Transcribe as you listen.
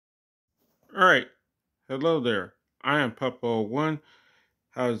All right. Hello there. I am Papa01.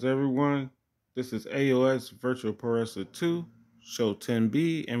 How's everyone? This is AOS Virtual Pro Wrestler 2, Show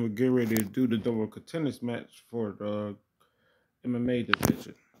 10B, and we're getting ready to do the double contenders match for the MMA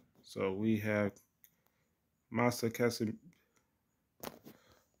division. So we have Masa Kasu,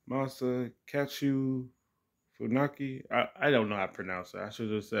 Masa Kachu Funaki. I don't know how to pronounce it. I should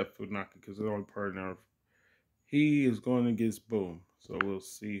have said Funaki because it's the only part now. He is going against Boom. So we'll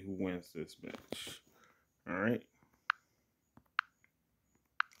see who wins this match. All right.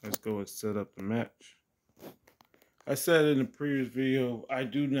 Let's go and set up the match. I said in the previous video, I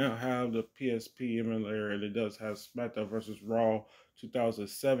do now have the PSP emulator, and it does have SmackDown vs. Raw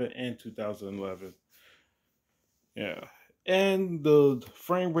 2007 and 2011. Yeah. And the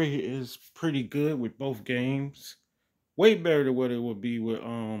frame rate is pretty good with both games. Way better than what it would be with,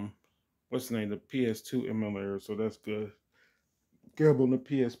 what's the name? The PS2 emulator, so that's good. Grab on the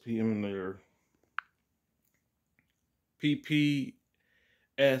PSP emulator. PPSPP,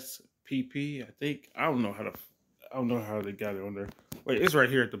 I think. I don't know how they got it on there. Wait, it's right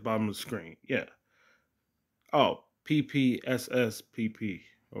here at the bottom of the screen. Yeah. Oh, PPSSPP.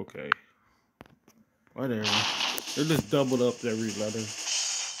 Okay. Whatever. They just doubled up every letter.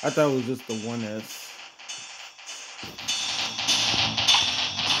 I thought it was just the one S.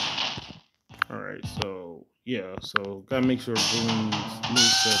 Alright, so yeah, so gotta make sure Boom's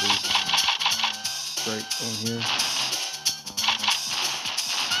moveset is straight on here.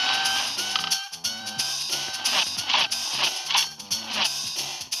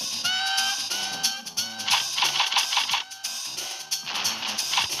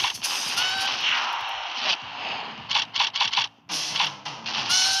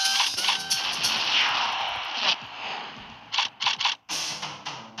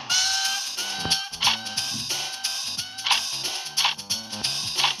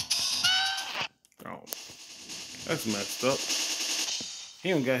 Oh, that's messed up. He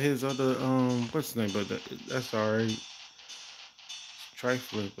don't got his other what's the name, but that's alright.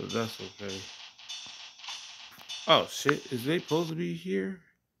 Trifling, but that's okay. Oh shit, is they supposed to be here?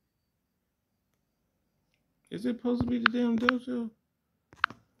 Is it supposed to be the damn dojo?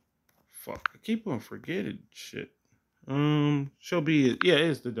 Fuck, I keep on forgetting shit. She'll be, yeah,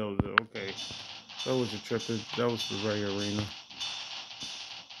 it's the dojo. Okay, that was a tripping. That was the Ray Arena.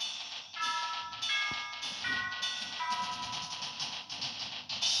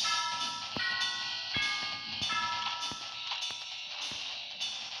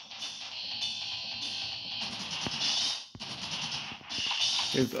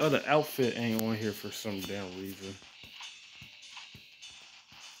 His other outfit ain't on here for some damn reason.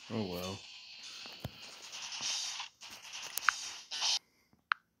 Oh well.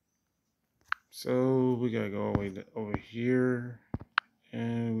 So we gotta go all the way over here,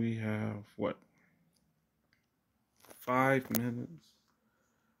 and we have what? 5 minutes.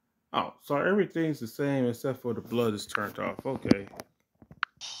 Oh, so everything's the same except for the blood is turned off. Okay.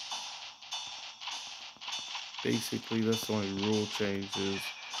 Basically, that's the only rule changes.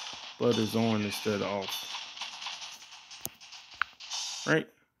 Blood is on instead of off. Right?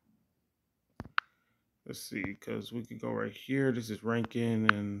 Let's see, because we could go right here. This is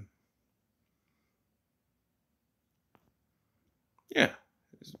ranking, and yeah,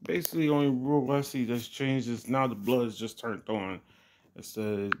 it's basically the only rule I see that's changed is now the blood is just turned on instead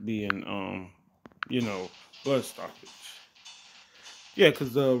of being blood stoppage. Yeah,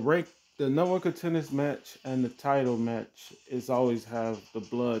 because the No.1 contenders match and the title match is always have the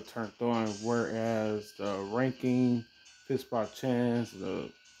blood turned on, whereas the ranking fist spot chance,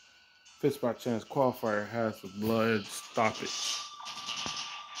 the fist spot chance qualifier has the blood stoppage.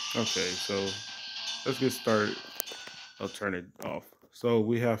 Okay, so let's get started. I'll turn it off. So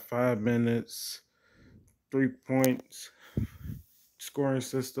we have 5 minutes, 3 points, scoring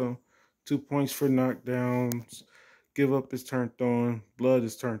system, 2 points for knockdowns, give up is turned on, blood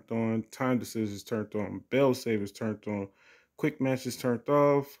is turned on, time decision is turned on, bell save is turned on, quick match is turned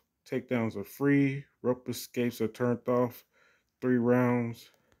off, takedowns are free, rope escapes are turned off, 3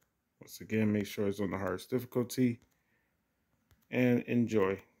 rounds. Once again, make sure it's on the hardest difficulty, and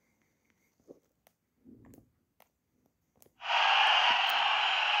enjoy.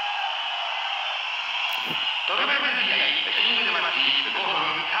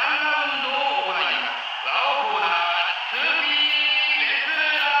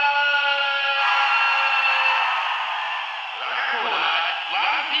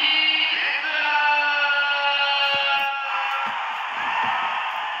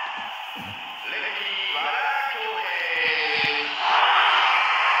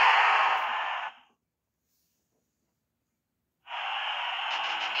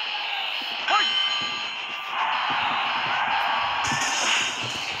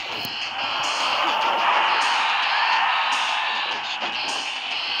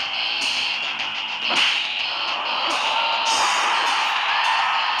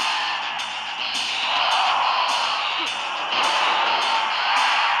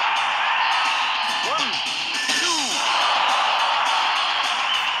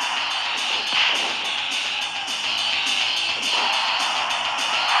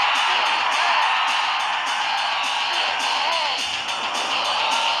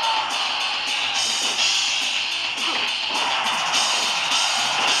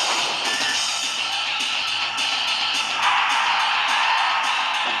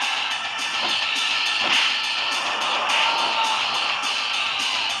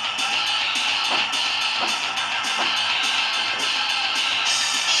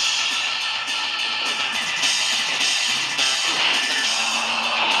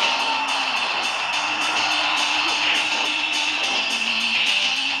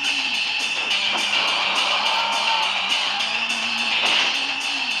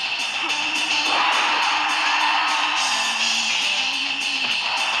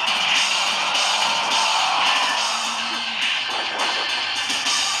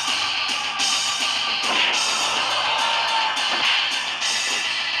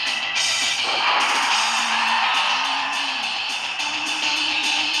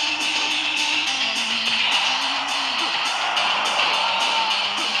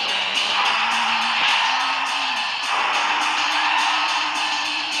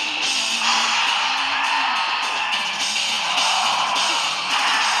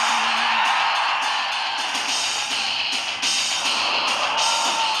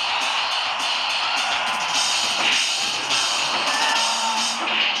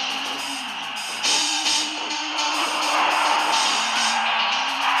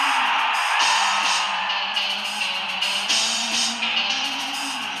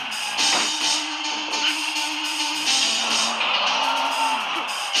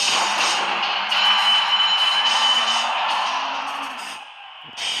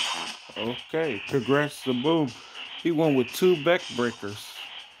 Okay, congrats to Boom. He won with 2 backbreakers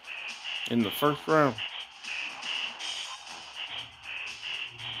in the first round.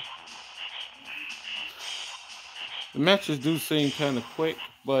 The matches do seem kind of quick,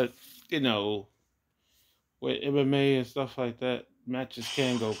 but you know, with MMA and stuff like that, matches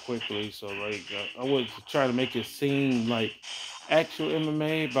can go quickly. So like, I was trying to make it seem like actual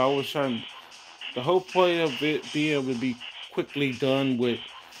MMA, but I was trying. The whole point of it being able to be quickly done with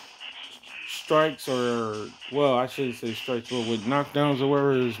strikes, or well, I shouldn't say strikes, but with knockdowns or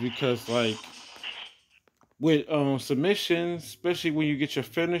whatever, is because like with submissions, especially when you get your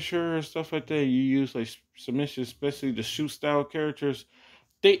finisher and stuff like that, you use like submissions, especially the shoot style characters,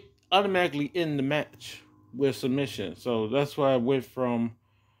 they automatically end the match with submission. So that's why I went from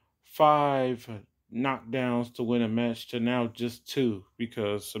 5 knockdowns to win a match to now just 2,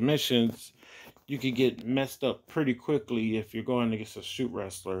 because submissions you can get messed up pretty quickly if you're going against a shoot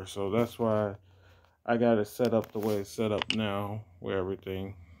wrestler. So that's why I got it set up the way it's set up now, where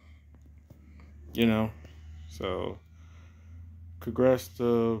everything, you know. So congrats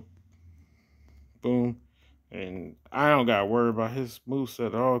to Boom. And I don't got to worry about his moveset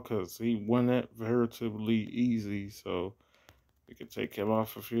at all because he won that relatively easy. So we can take him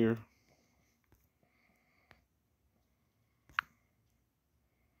off of here.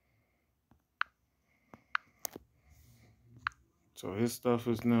 So his stuff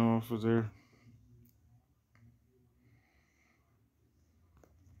is now off of there.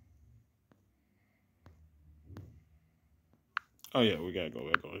 Oh yeah, we gotta go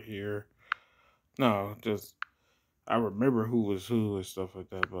back on here. No, just I remember who was who and stuff like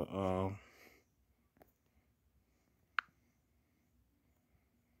that, but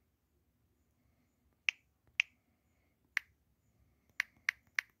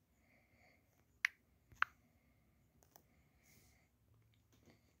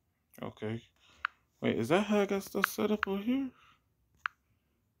okay. Wait, is that how I got stuff set up on here?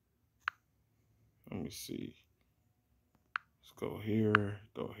 Let me see. Let's go here,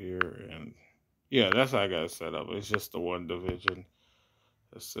 and yeah, that's how I got it set up. It's just the one division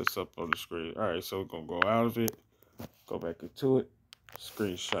that sits up on the screen. All right, so we're gonna go out of it, go back into it,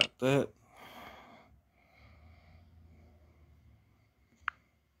 screenshot that.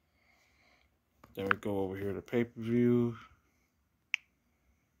 Then we go over here to pay-per-view.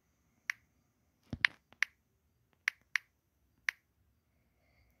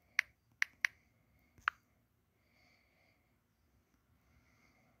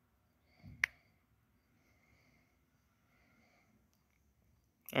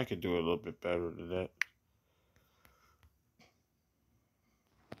 I could do a little bit better than that.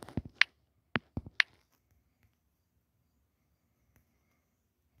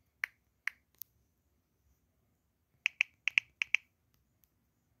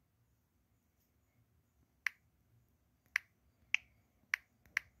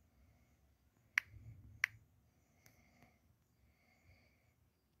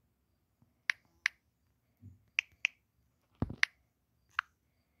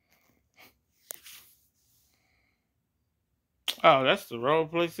 Oh, that's the wrong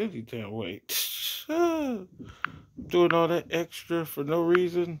place anytime. Wait. Doing all that extra for no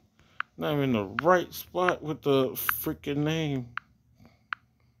reason. Not even in the right spot with the freaking name.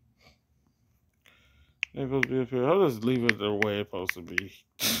 They're supposed to be up here. I'll just leave it the way it's supposed to be.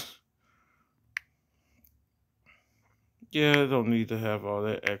 Yeah, I don't need to have all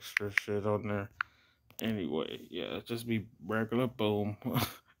that extra shit on there. Anyway, yeah, just be regular Boom.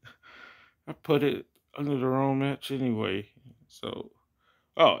 I put it under the wrong match anyway. So,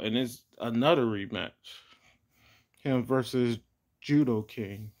 oh, and it's another rematch. Him versus Judo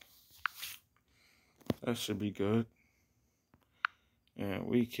King. That should be good. And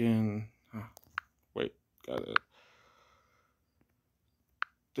we can. Wait, got it.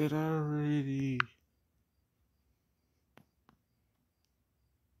 Did I already?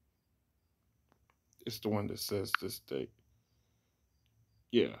 It's the one that says this date.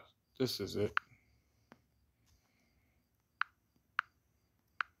 Yeah, this is it.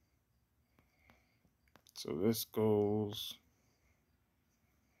 So this goes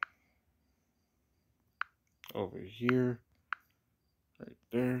over here, right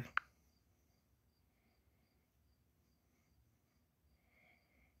there.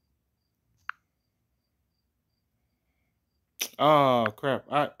 Oh crap!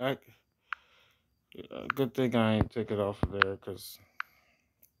 Good thing I ain't take it off of there because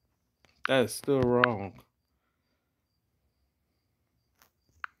that is still wrong.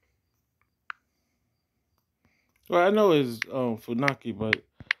 Well, I know it's Funaki, but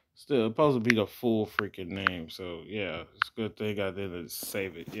still, it's supposed to be the full freaking name. So yeah, it's a good thing I didn't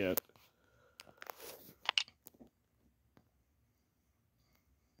save it yet.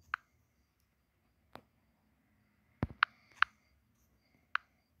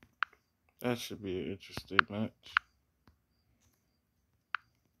 That should be an interesting match.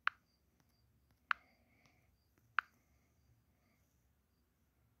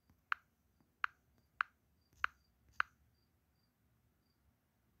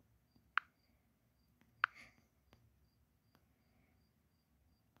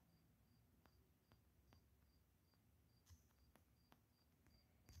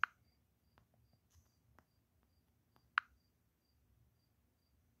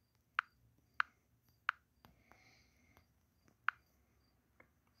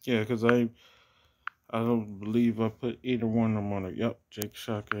 Yeah, because I don't believe I put either one of them on it. Yep, Jake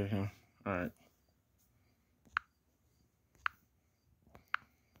Shock at him. All right.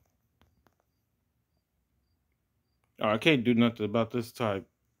 Oh, I can't do nothing about this type.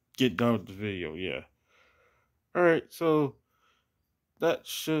 Get done with the video. Yeah. All right. So that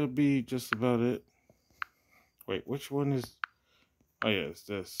should be just about it. Wait, which one is? Oh yeah, it's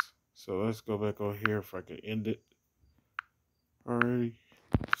this. So let's go back on here if I can end it already.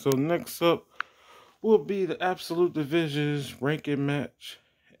 So next up will be the Absolute Divisions ranking match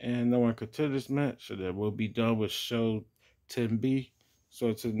and No.1 Contenders match. And then we'll be done with show 10B.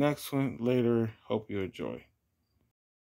 So to the next one later. Hope you enjoy.